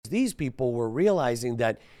these people were realizing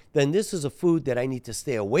that then this is a food that I need to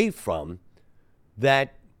stay away from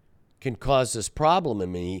that can cause this problem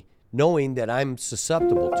in me, knowing that I'm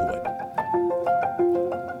susceptible to it.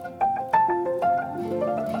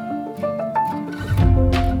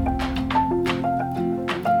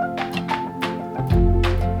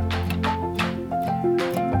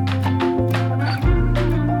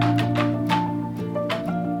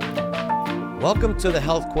 Welcome to the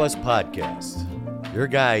Health Quest Podcast, your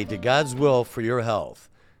guide to God's will for your health.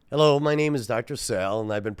 Hello, my name is Dr. Sal,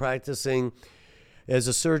 and I've been practicing as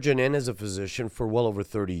a surgeon and as a physician for well over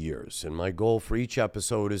 30 years. And my goal for each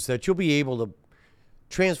episode is that you'll be able to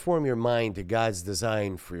transform your mind to God's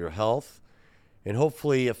design for your health and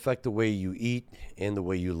hopefully affect the way you eat and the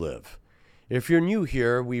way you live. If you're new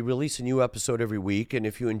here, we release a new episode every week, and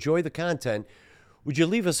if you enjoy the content, would you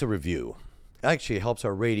leave us a review? Actually, it helps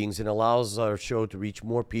our ratings and allows our show to reach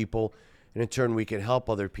more people, and in turn, we can help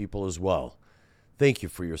other people as well. Thank you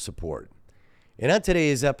for your support. And on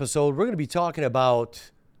today's episode, we're going to be talking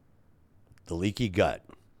about the leaky gut.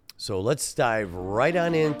 So let's dive right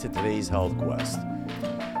on into today's Health Quest.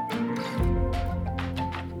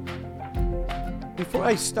 Before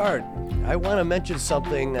I start, I want to mention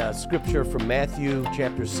something, scripture from Matthew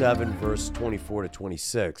chapter 7, verse 24 to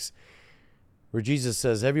 26. Where Jesus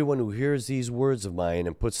says, everyone who hears these words of mine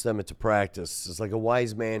and puts them into practice is like a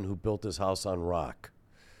wise man who built his house on rock.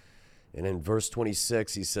 And in verse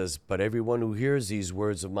 26, he says, but everyone who hears these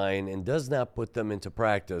words of mine and does not put them into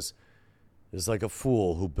practice is like a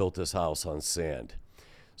fool who built his house on sand.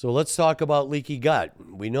 So let's talk about leaky gut.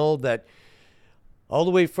 We know that all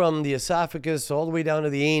the way from the esophagus all the way down to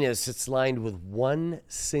the anus, it's lined with one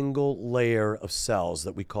single layer of cells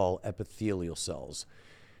that we call epithelial cells.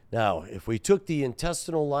 Now, if we took the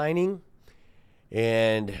intestinal lining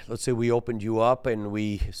and let's say we opened you up and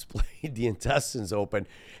we splayed the intestines open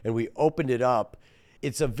and we opened it up,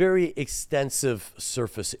 it's a very extensive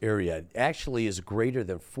surface area. It actually is greater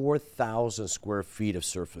than 4,000 square feet of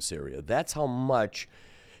surface area. That's how much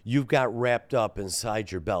you've got wrapped up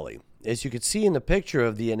inside your belly. As you can see in the picture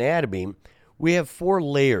of the anatomy, we have 4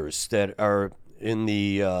 layers that are in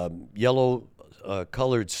the yellow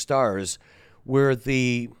colored stars, where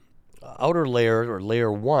the outer layer, or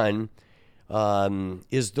layer 1,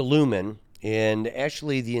 is the lumen, and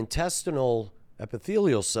actually the intestinal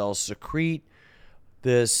epithelial cells secrete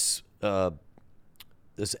this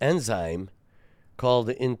enzyme called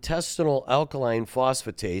the intestinal alkaline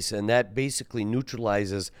phosphatase, and that basically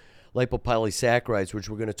neutralizes lipopolysaccharides, which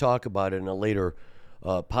we're going to talk about in a later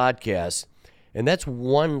podcast. And that's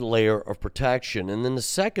one layer of protection. And then the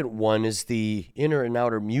second one is the inner and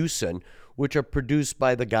outer mucin, which are produced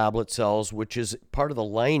by the goblet cells, which is part of the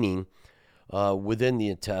lining within the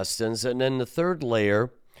intestines. And then the third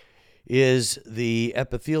layer is the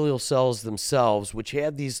epithelial cells themselves, which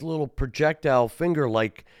have these little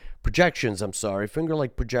finger-like projections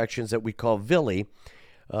that we call villi.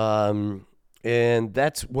 And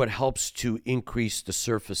that's what helps to increase the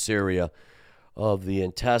surface area of the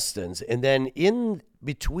intestines. And then in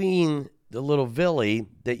between the little villi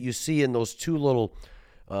that you see in those two little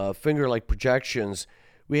finger-like projections,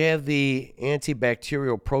 we have the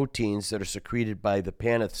antibacterial proteins that are secreted by the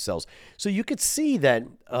Paneth cells. So you could see that,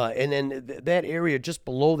 and then that area just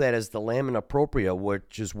below that is the lamina propria,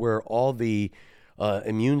 which is where all the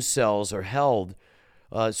immune cells are held.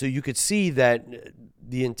 So you could see that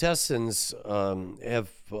the intestines have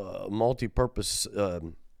multi-purpose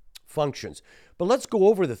functions. But let's go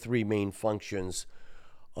over the 3 main functions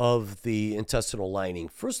of the intestinal lining.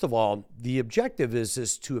 First of all, the objective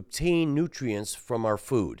is to obtain nutrients from our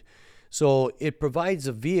food. So it provides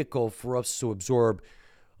a vehicle for us to absorb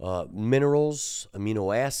minerals,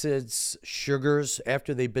 amino acids, sugars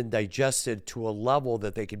after they've been digested to a level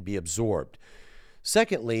that they can be absorbed.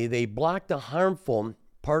 Secondly, they block the harmful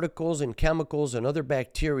particles and chemicals and other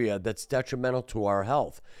bacteria that's detrimental to our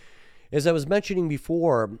health. As I was mentioning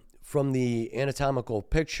before, from the anatomical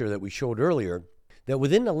picture that we showed earlier, that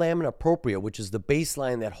within the lamina propria, which is the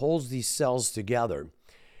baseline that holds these cells together,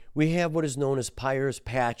 we have what is known as Peyer's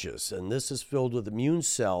patches, and this is filled with immune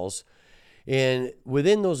cells. And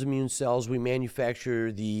within those immune cells, we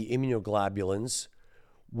manufacture the immunoglobulins,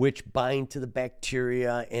 which bind to the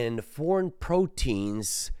bacteria and foreign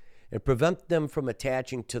proteins and prevent them from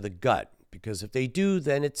attaching to the gut. Because if they do,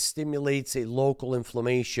 then it stimulates a local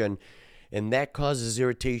inflammation, and that causes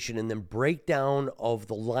irritation and then breakdown of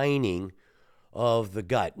the lining of the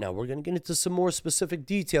gut. Now, we're going to get into some more specific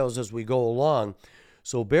details as we go along,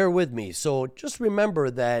 so bear with me. So just remember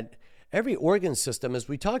that every organ system, as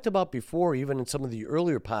we talked about before, even in some of the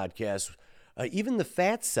earlier podcasts, even the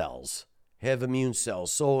fat cells have immune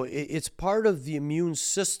cells. So it's part of the immune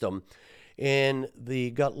system, and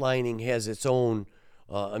the gut lining has its own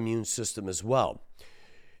immune system as well.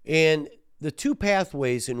 And the two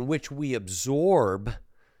pathways in which we absorb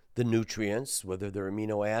the nutrients, whether they're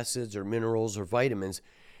amino acids or minerals or vitamins,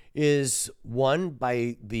 is one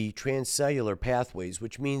by the transcellular pathways,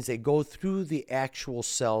 which means they go through the actual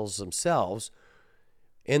cells themselves.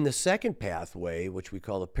 And the second pathway, which we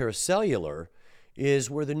call the pericellular, is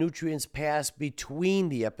where the nutrients pass between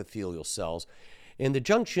the epithelial cells. And the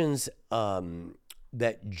junctions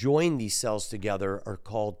that join these cells together are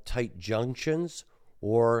called tight junctions,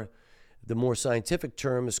 or the more scientific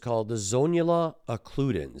term is called the zonula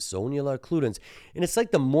occludens. Zonula occludens. And it's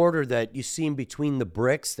like the mortar that you see in between the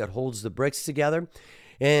bricks that holds the bricks together.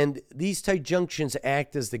 And these tight junctions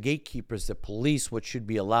act as the gatekeepers that police what should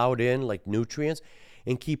be allowed in, like nutrients,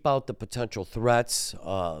 and keep out the potential threats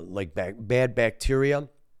like bad bacteria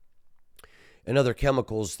and other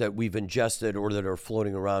chemicals that we've ingested or that are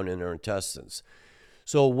floating around in our intestines.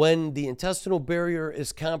 So when the intestinal barrier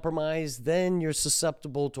is compromised, then you're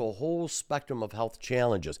susceptible to a whole spectrum of health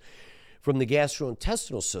challenges. From the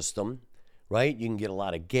gastrointestinal system, right, you can get a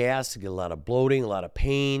lot of gas, you get a lot of bloating, a lot of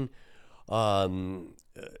pain. And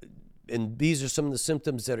these are some of the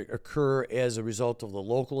symptoms that occur as a result of the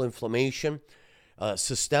local inflammation.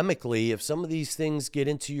 Systemically, if some of these things get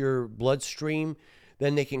into your bloodstream,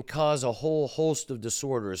 then they can cause a whole host of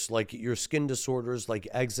disorders, like your skin disorders like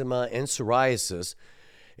eczema and psoriasis,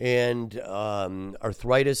 and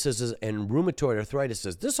arthritis and rheumatoid arthritis.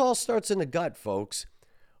 This all starts in the gut, folks.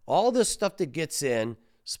 All this stuff that gets in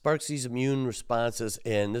sparks these immune responses,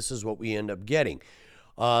 and this is what we end up getting.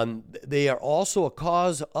 They are also a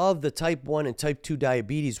cause of the type 1 and type 2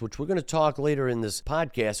 diabetes, which we're going to talk later in this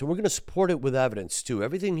podcast, and we're going to support it with evidence, too.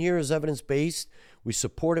 Everything here is evidence-based. We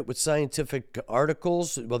support it with scientific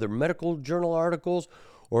articles, whether medical journal articles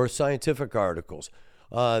or scientific articles.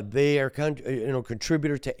 They are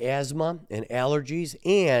contributor to asthma and allergies,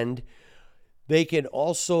 and they can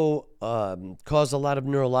also cause a lot of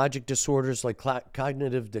neurologic disorders like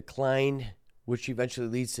cognitive decline, which eventually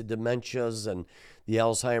leads to dementias and the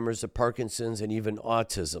Alzheimer's, the Parkinson's, and even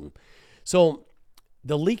autism. So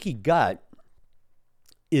the leaky gut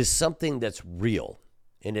is something that's real,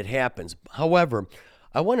 and it happens. However,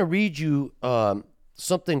 I want to read you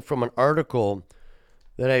something from an article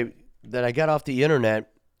that I got off the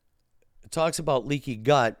internet. It talks about leaky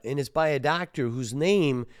gut, and it's by a doctor whose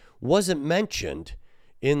name wasn't mentioned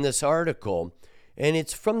in this article, and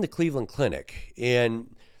it's from the Cleveland Clinic.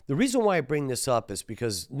 And the reason why I bring this up is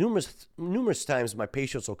because numerous times my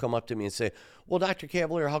patients will come up to me and say, well, Dr.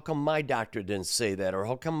 Cavalier, how come my doctor didn't say that? Or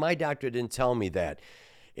how come my doctor didn't tell me that?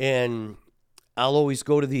 And I'll always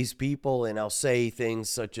go to these people and I'll say things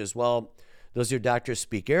such as, well, does your doctor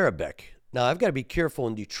speak Arabic? Now, I've got to be careful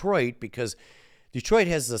in Detroit because Detroit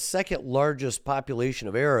has the second largest population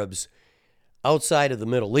of Arabs outside of the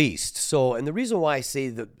Middle East. So, and the reason why I say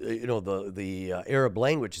the Arab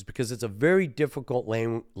language is because it's a very difficult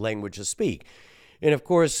language to speak. And of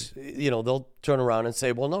course, they'll turn around and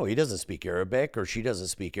say, well, no, he doesn't speak Arabic or she doesn't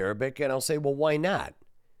speak Arabic. And I'll say, well, why not?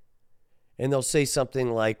 And they'll say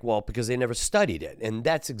something like, well, because they never studied it. And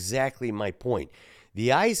that's exactly my point.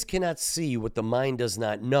 The eyes cannot see what the mind does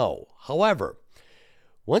not know. However,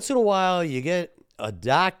 once in a while you get a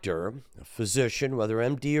doctor, a physician, whether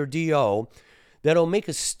MD or DO, that'll make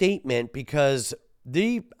a statement because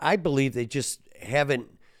I believe they just haven't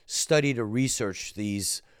studied or researched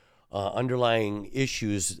these underlying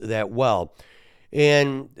issues that well.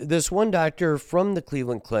 And this one doctor from the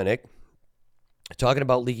Cleveland Clinic, talking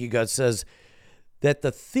about leaky gut, says that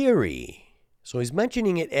the theory, so he's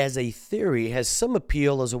mentioning it as a theory, has some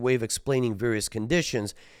appeal as a way of explaining various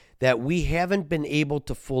conditions that we haven't been able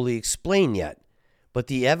to fully explain yet. But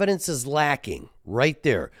the evidence is lacking right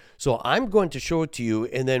there. So I'm going to show it to you,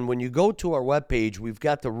 and then when you go to our webpage, we've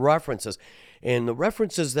got the references. And the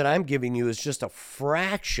references that I'm giving you is just a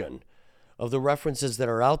fraction of the references that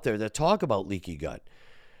are out there that talk about leaky gut.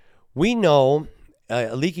 We know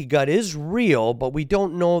leaky gut is real, but we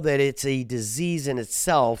don't know that it's a disease in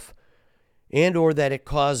itself and or that it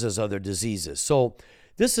causes other diseases. So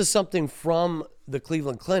this is something from the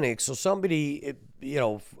Cleveland Clinic. So somebody,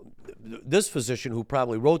 this physician who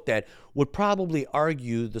probably wrote that would probably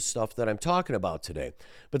argue the stuff that I'm talking about today.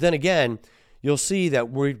 But then again, you'll see that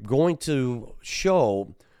we're going to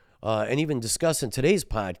show and even discuss in today's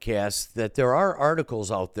podcast that there are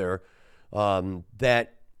articles out there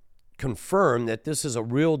that confirm that this is a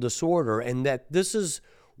real disorder and that this is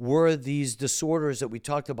where these disorders that we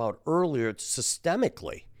talked about earlier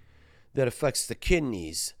systemically that affects the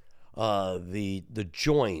kidneys, the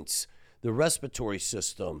joints, the respiratory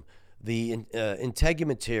system, the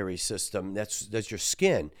integumentary system, that's your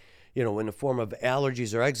skin, in the form of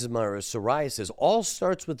allergies or eczema or psoriasis, all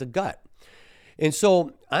starts with the gut. And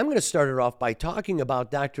so I'm going to start it off by talking about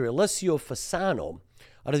Dr. Alessio Fasano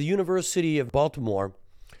out of the University of Baltimore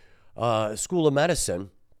School of Medicine.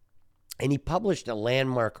 And he published a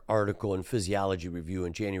landmark article in Physiology Review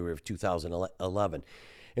in January of 2011.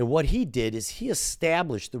 And what he did is he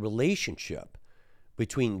established the relationship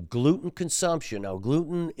between gluten consumption. Now,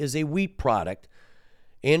 gluten is a wheat product,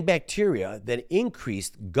 and bacteria that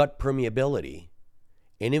increased gut permeability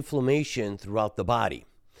and inflammation throughout the body.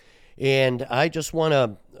 And I just want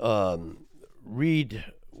to read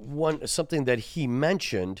something that he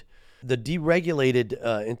mentioned. The deregulated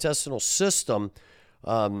intestinal system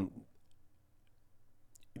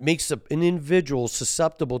makes an individual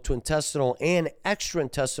susceptible to intestinal and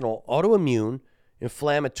extraintestinal autoimmune,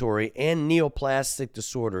 inflammatory, and neoplastic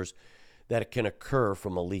disorders that can occur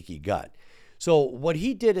from a leaky gut. So what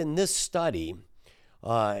he did in this study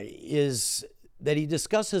is that he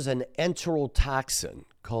discusses an enterotoxin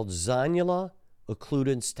called Zanula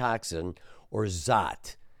occludens toxin, or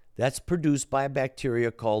ZOT. That's produced by a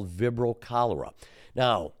bacteria called Vibrio cholera.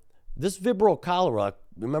 Now, this Vibrio cholera,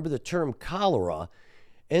 remember the term cholera,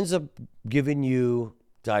 ends up giving you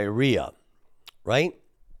diarrhea, right?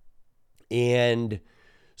 And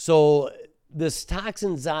so this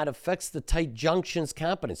toxin ZOT affects the tight junctions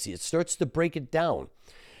competency. It starts to break it down.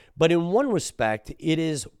 But in one respect, it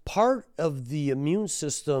is part of the immune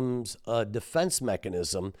system's defense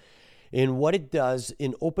mechanism in what it does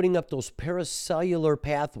in opening up those paracellular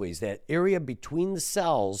pathways, that area between the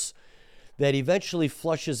cells that eventually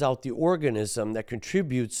flushes out the organism that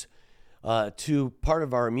contributes to part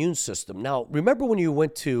of our immune system. Now, remember when you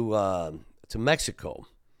went to Mexico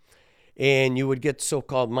and you would get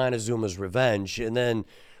so-called Montezuma's revenge, and then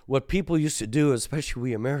what people used to do, especially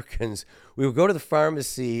we Americans, we would go to the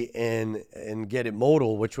pharmacy and get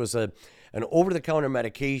Imodal, which was an over-the-counter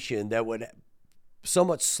medication that would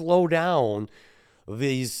somewhat slow down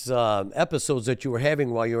these episodes that you were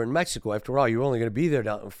having while you were in Mexico. After all, you were only going to be there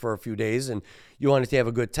for a few days, and you wanted to have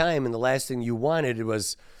a good time, and the last thing you wanted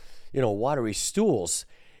was, watery stools.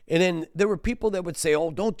 And then there were people that would say,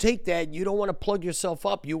 oh, don't take that. You don't want to plug yourself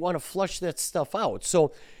up. You want to flush that stuff out.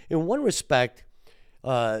 So in one respect,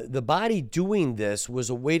 the body doing this was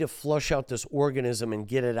a way to flush out this organism and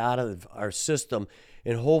get it out of our system.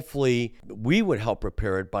 And hopefully we would help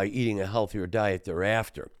repair it by eating a healthier diet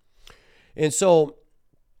thereafter. And so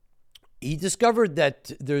he discovered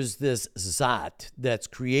that there's this ZOT that's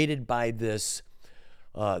created by this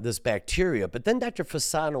bacteria. But then Dr.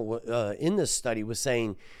 Fasano in this study was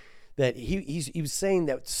saying that he was saying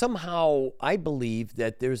that somehow I believe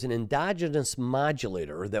that there's an endogenous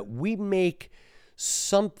modulator, or that we make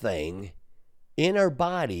something in our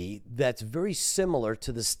body that's very similar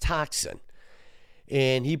to this toxin.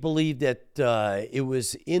 And he believed that it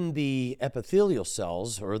was in the epithelial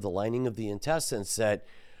cells, or the lining of the intestines, that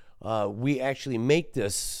we actually make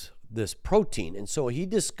this protein. And so he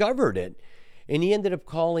discovered it, and he ended up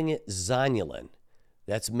calling it zonulin.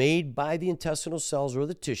 That's made by the intestinal cells or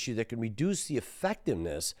the tissue that can reduce the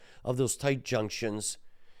effectiveness of those tight junctions,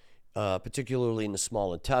 particularly in the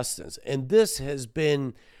small intestines. And this has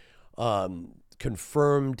been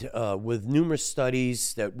confirmed with numerous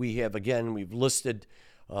studies that we have. Again, we've listed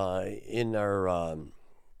in our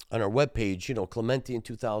on our webpage. Clementi in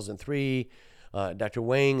 2003, Dr.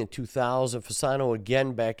 Wang in 2000, Fasano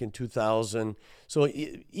again back in 2000. So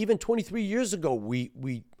even 23 years ago,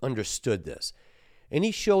 we understood this. And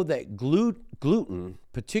he showed that gluten,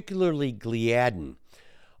 particularly gliadin,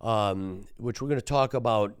 which we're going to talk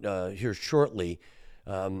about here shortly,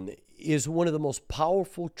 is one of the most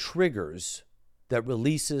powerful triggers that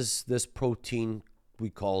releases this protein we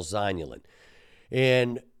call zonulin.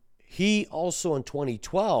 And he also in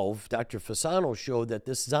 2012, Dr. Fasano showed that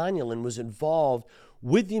this zonulin was involved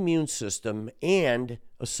with the immune system and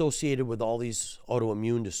associated with all these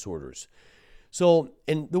autoimmune disorders. So,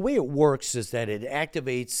 and the way it works is that it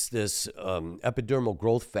activates this epidermal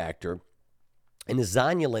growth factor, and the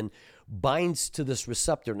zonulin binds to this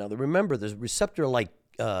receptor. Now, remember, the receptor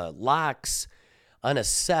locks on a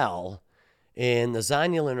cell, and the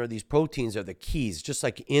zonulin, or these proteins, are the keys, just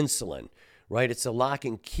like insulin, right? It's a lock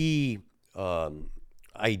and key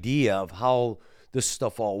idea of how this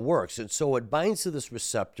stuff all works. And so it binds to this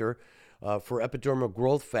receptor for epidermal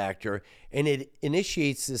growth factor, and it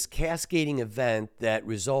initiates this cascading event that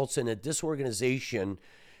results in a disorganization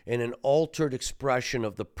and an altered expression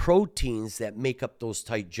of the proteins that make up those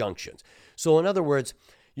tight junctions. So in other words,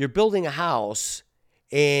 you're building a house,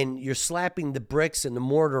 and you're slapping the bricks and the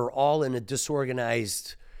mortar all in a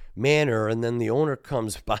disorganized manner, and then the owner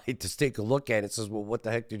comes by to take a look at it and says, well, what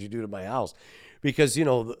the heck did you do to my house? Because,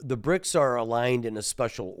 the bricks are aligned in a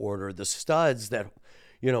special order. The studs that,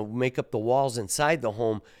 make up the walls inside the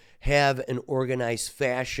home have an organized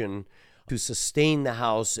fashion to sustain the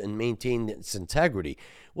house and maintain its integrity.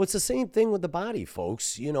 Well, it's the same thing with the body,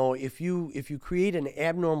 folks. If you create an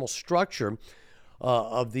abnormal structure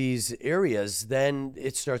of these areas, then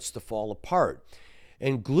it starts to fall apart.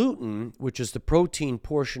 And gluten, which is the protein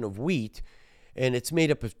portion of wheat, and it's made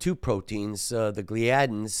up of two proteins, the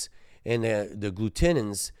gliadins and the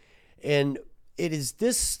glutenins, and it is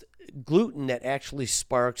this gluten that actually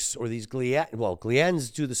sparks, or these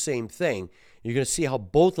gliadins do the same thing. You're going to see how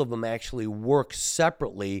both of them actually work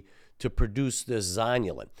separately to produce this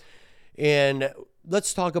zonulin. And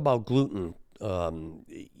let's talk about gluten.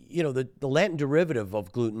 The Latin derivative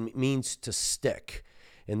of gluten means to stick.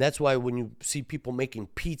 And that's why when you see people making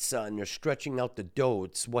pizza and they're stretching out the dough,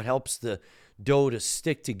 it's what helps the dough to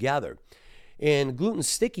stick together. And gluten's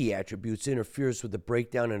sticky attributes interferes with the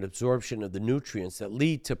breakdown and absorption of the nutrients that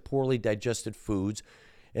lead to poorly digested foods.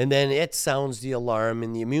 And then it sounds the alarm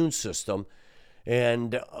in the immune system.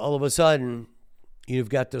 And all of a sudden, you've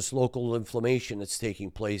got this local inflammation that's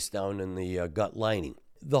taking place down in the gut lining.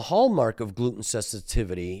 The hallmark of gluten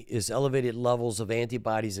sensitivity is elevated levels of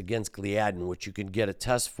antibodies against gliadin, which you can get a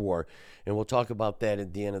test for, and we'll talk about that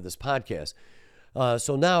at the end of this podcast.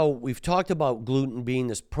 So now we've talked about gluten being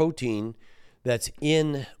this protein that's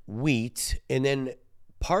in wheat, and then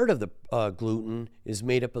part of the gluten is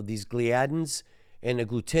made up of these gliadins and a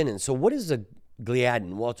glutenin. So what is a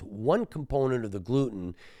gliadin? Well, it's one component of the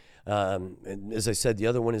gluten, and as I said, the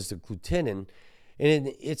other one is the glutenin.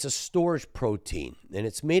 And it's a storage protein, and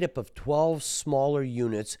it's made up of 12 smaller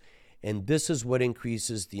units, and this is what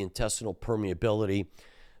increases the intestinal permeability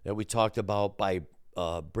that we talked about by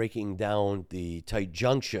breaking down the tight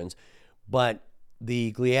junctions. But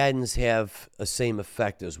the gliadins have a same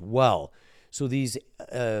effect as well. So these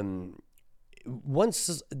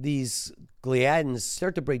once these gliadins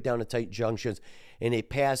start to break down the tight junctions and they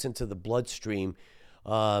pass into the bloodstream,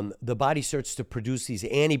 the body starts to produce these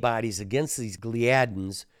antibodies against these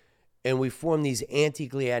gliadins, and we form these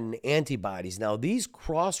anti-gliadin antibodies. Now, these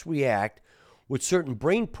cross-react with certain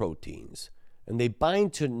brain proteins, and they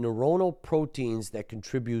bind to neuronal proteins that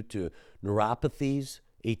contribute to neuropathies,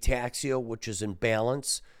 ataxia, which is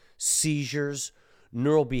imbalance, seizures,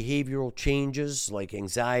 neurobehavioral changes like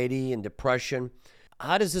anxiety and depression.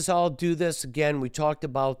 How does this all do this? Again, we talked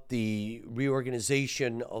about the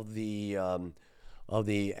reorganization of the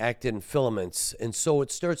actin filaments, and so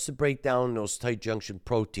it starts to break down those tight junction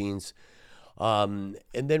proteins. And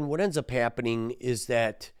then what ends up happening is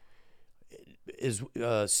that is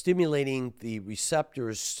stimulating the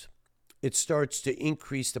receptors. It starts to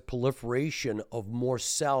increase the proliferation of more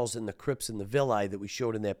cells in the crypts and the villi that we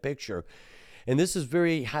showed in that picture. And this is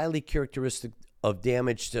very highly characteristic of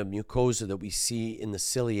damage to mucosa that we see in the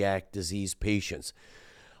celiac disease patients.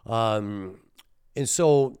 And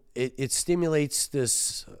so it stimulates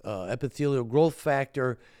this epithelial growth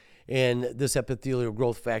factor, and this epithelial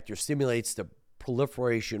growth factor stimulates the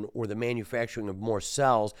proliferation or the manufacturing of more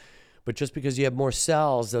cells. But just because you have more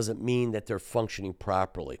cells doesn't mean that they're functioning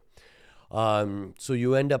properly. So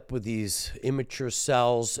you end up with these immature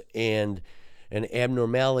cells and an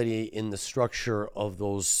abnormality in the structure of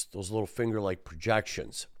those little finger-like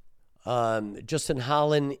projections. Justin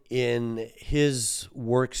Holland, in his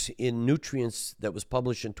works in Nutrients that was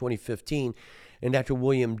published in 2015, and Dr.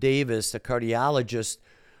 William Davis, a cardiologist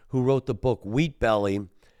who wrote the book Wheat Belly,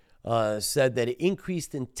 said that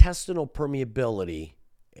increased intestinal permeability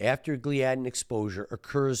after gliadin exposure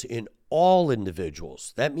occurs in all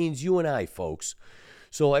individuals. That means you and I, folks.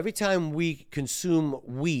 So every time we consume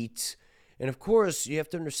wheat, and of course, you have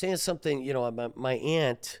to understand something, my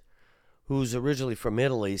aunt, who's originally from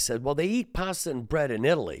Italy, said, well, they eat pasta and bread in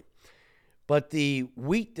Italy, but the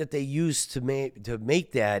wheat that they use to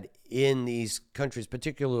make that in these countries,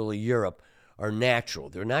 particularly Europe, are natural.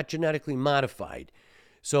 They're not genetically modified.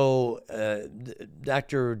 So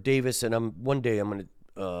Dr. Davis, and one day I'm going to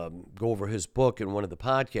go over his book in one of the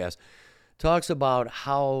podcasts, talks about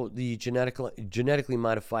how the genetically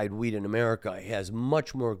modified wheat in America has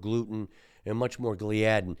much more gluten and much more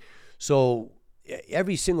gliadin. So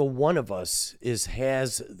every single one of us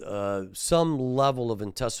has some level of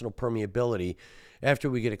intestinal permeability after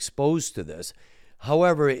we get exposed to this.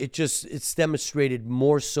 However, it's demonstrated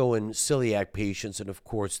more so in celiac patients, and of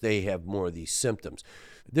course they have more of these symptoms.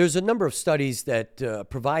 There's a number of studies that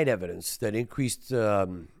provide evidence that increased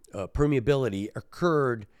permeability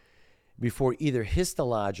occurred before either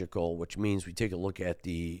histological, which means we take a look at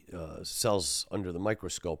the cells under the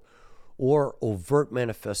microscope, or overt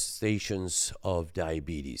manifestations of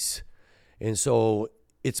diabetes. And so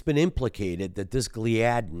it's been implicated that this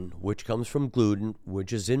gliadin, which comes from gluten,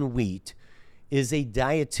 which is in wheat, is a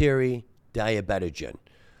dietary diabetogen.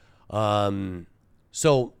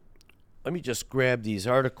 So let me just grab these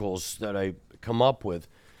articles that I come up with.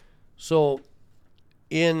 So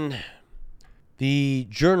in the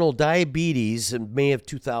journal Diabetes in May of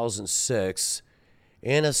 2006,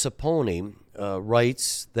 Anna Saponi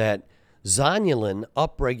writes that zonulin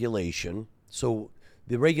upregulation, so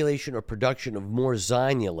the regulation or production of more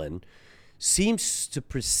zonulin, seems to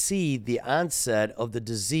precede the onset of the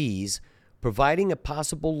disease, providing a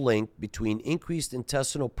possible link between increased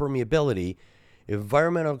intestinal permeability,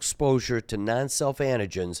 environmental exposure to non-self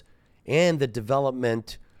antigens, and the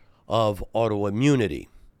development of autoimmunity.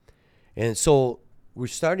 And so we're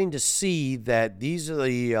starting to see that these are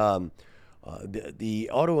the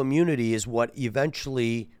autoimmunity is what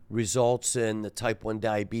eventually results in the type 1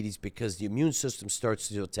 diabetes, because the immune system starts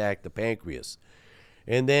to attack the pancreas.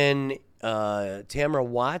 And then Tamara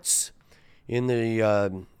Watts in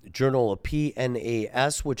the journal of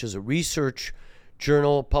PNAS, which is a research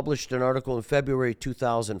journal, published an article in February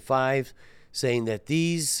 2005 saying that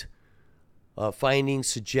these findings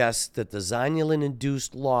suggest that the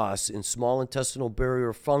zonulin-induced loss in small intestinal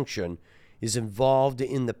barrier function is involved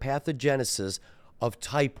in the pathogenesis of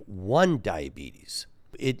type 1 diabetes.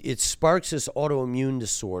 It sparks this autoimmune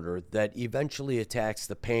disorder that eventually attacks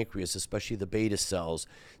the pancreas, especially the beta cells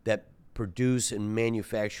that produce and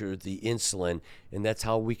manufacture the insulin, and that's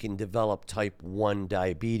how we can develop type 1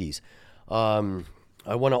 diabetes. I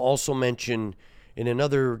want to also mention in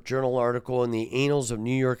another journal article in the Annals of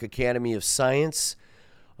New York Academy of Science,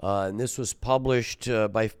 and this was published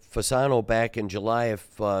by Fasano back in July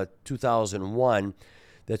of 2001,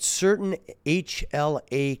 that certain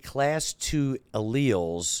HLA class 2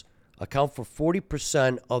 alleles account for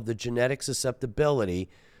 40% of the genetic susceptibility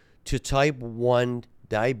to type 1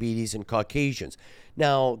 diabetes in Caucasians.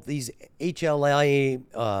 Now, these HLA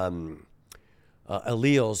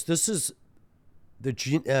alleles, this is the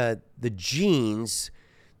genes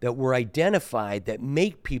that were identified that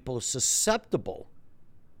make people susceptible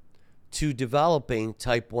to developing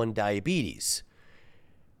type 1 diabetes.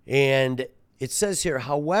 And it says here,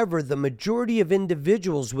 however, the majority of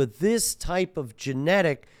individuals with this type of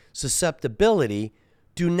genetic susceptibility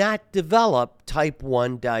do not develop type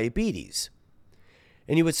 1 diabetes.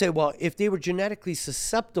 And you would say, well, if they were genetically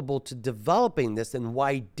susceptible to developing this, then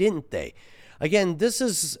why didn't they? Again, this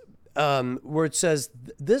is where it says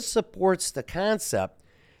this supports the concept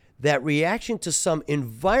that reaction to some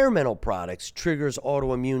environmental products triggers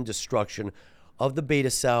autoimmune destruction of the beta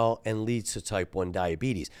cell and leads to type 1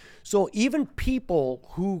 diabetes. So even people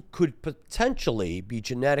who could potentially be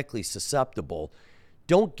genetically susceptible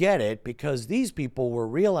don't get it, because these people were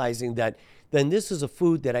realizing that then this is a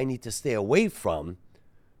food that I need to stay away from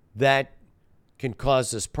that can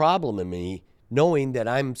cause this problem in me, knowing that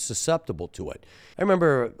I'm susceptible to it. I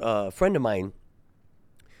remember a friend of mine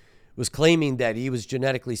was claiming that he was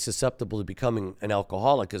genetically susceptible to becoming an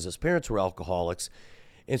alcoholic because his parents were alcoholics.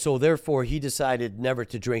 And so therefore he decided never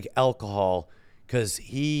to drink alcohol because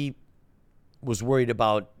he was worried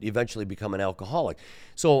about eventually becoming an alcoholic.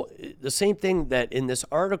 So the same thing that in this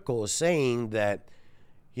article is saying that,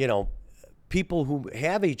 you know, people who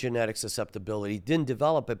have a genetic susceptibility didn't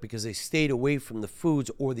develop it because they stayed away from the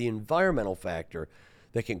foods or the environmental factor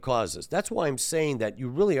that can cause this. That's why I'm saying that you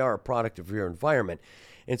really are a product of your environment.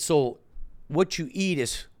 And so what you eat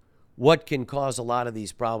is what can cause a lot of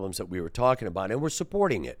these problems that we were talking about, and we're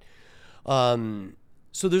supporting it.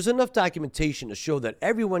 So there's enough documentation to show that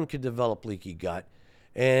everyone can develop leaky gut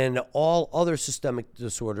and all other systemic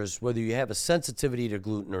disorders, whether you have a sensitivity to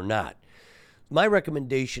gluten or not. My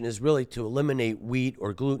recommendation is really to eliminate wheat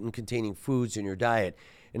or gluten-containing foods in your diet,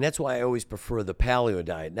 and that's why I always prefer the paleo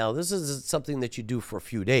diet. Now, this is something that you do for a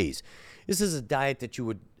few days. This is a diet that you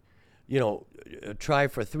would, try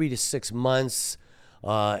for 3 to 6 months,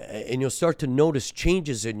 and you'll start to notice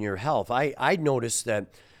changes in your health. I noticed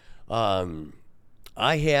that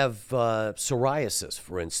I have psoriasis,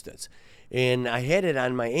 for instance, and I had it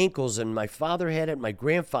on my ankles, and my father had it, my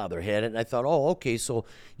grandfather had it, and I thought, oh, okay, so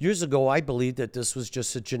years ago I believed that this was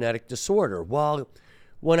just a genetic disorder. Well,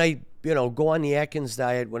 when I, go on the Atkins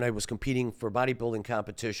diet, when I was competing for bodybuilding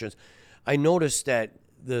competitions, I noticed that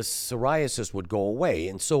the psoriasis would go away.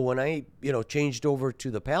 And so when I, changed over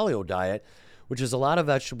to the paleo diet, which is a lot of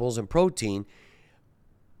vegetables and protein,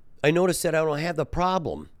 I noticed that I don't have the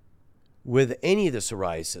problem with any of the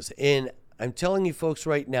psoriasis. And I'm telling you folks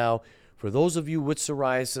right now, For those of you with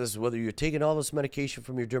psoriasis, whether you're taking all this medication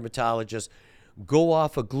from your dermatologist, go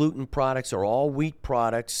off of gluten products or all wheat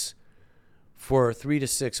products for 3 to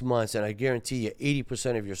 6 months, and I guarantee you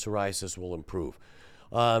 80% of your psoriasis will improve.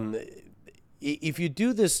 If you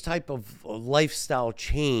do this type of lifestyle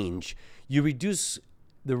change, you reduce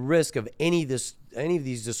the risk of any of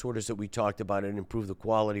these disorders that we talked about and improve the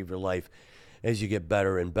quality of your life as you get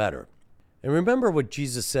better and better. And remember what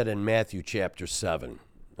Jesus said in Matthew chapter 7,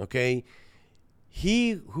 okay?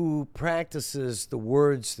 He who practices the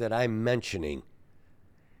words that I'm mentioning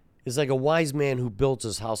is like a wise man who built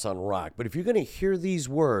his house on rock. But if you're going to hear these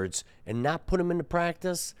words and not put them into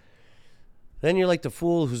practice, then you're like the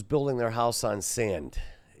fool who's building their house on sand.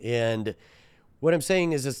 And what I'm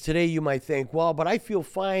saying is today you might think, well, but I feel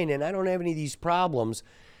fine and I don't have any of these problems.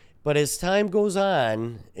 But as time goes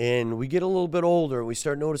on and we get a little bit older, we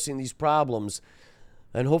start noticing these problems,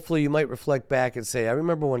 and hopefully you might reflect back and say, I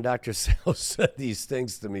remember when Dr. Sal said these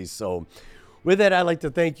things to me. So with that, I'd like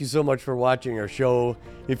to thank you so much for watching our show.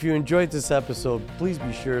 If you enjoyed this episode, please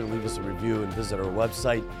be sure to leave us a review and visit our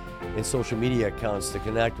website and social media accounts to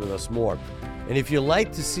connect with us more. And if you'd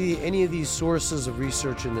like to see any of these sources of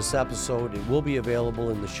research in this episode, it will be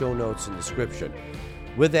available in the show notes and description.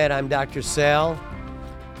 With that, I'm Dr. Sal.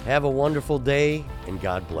 Have a wonderful day, and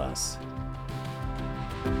God bless.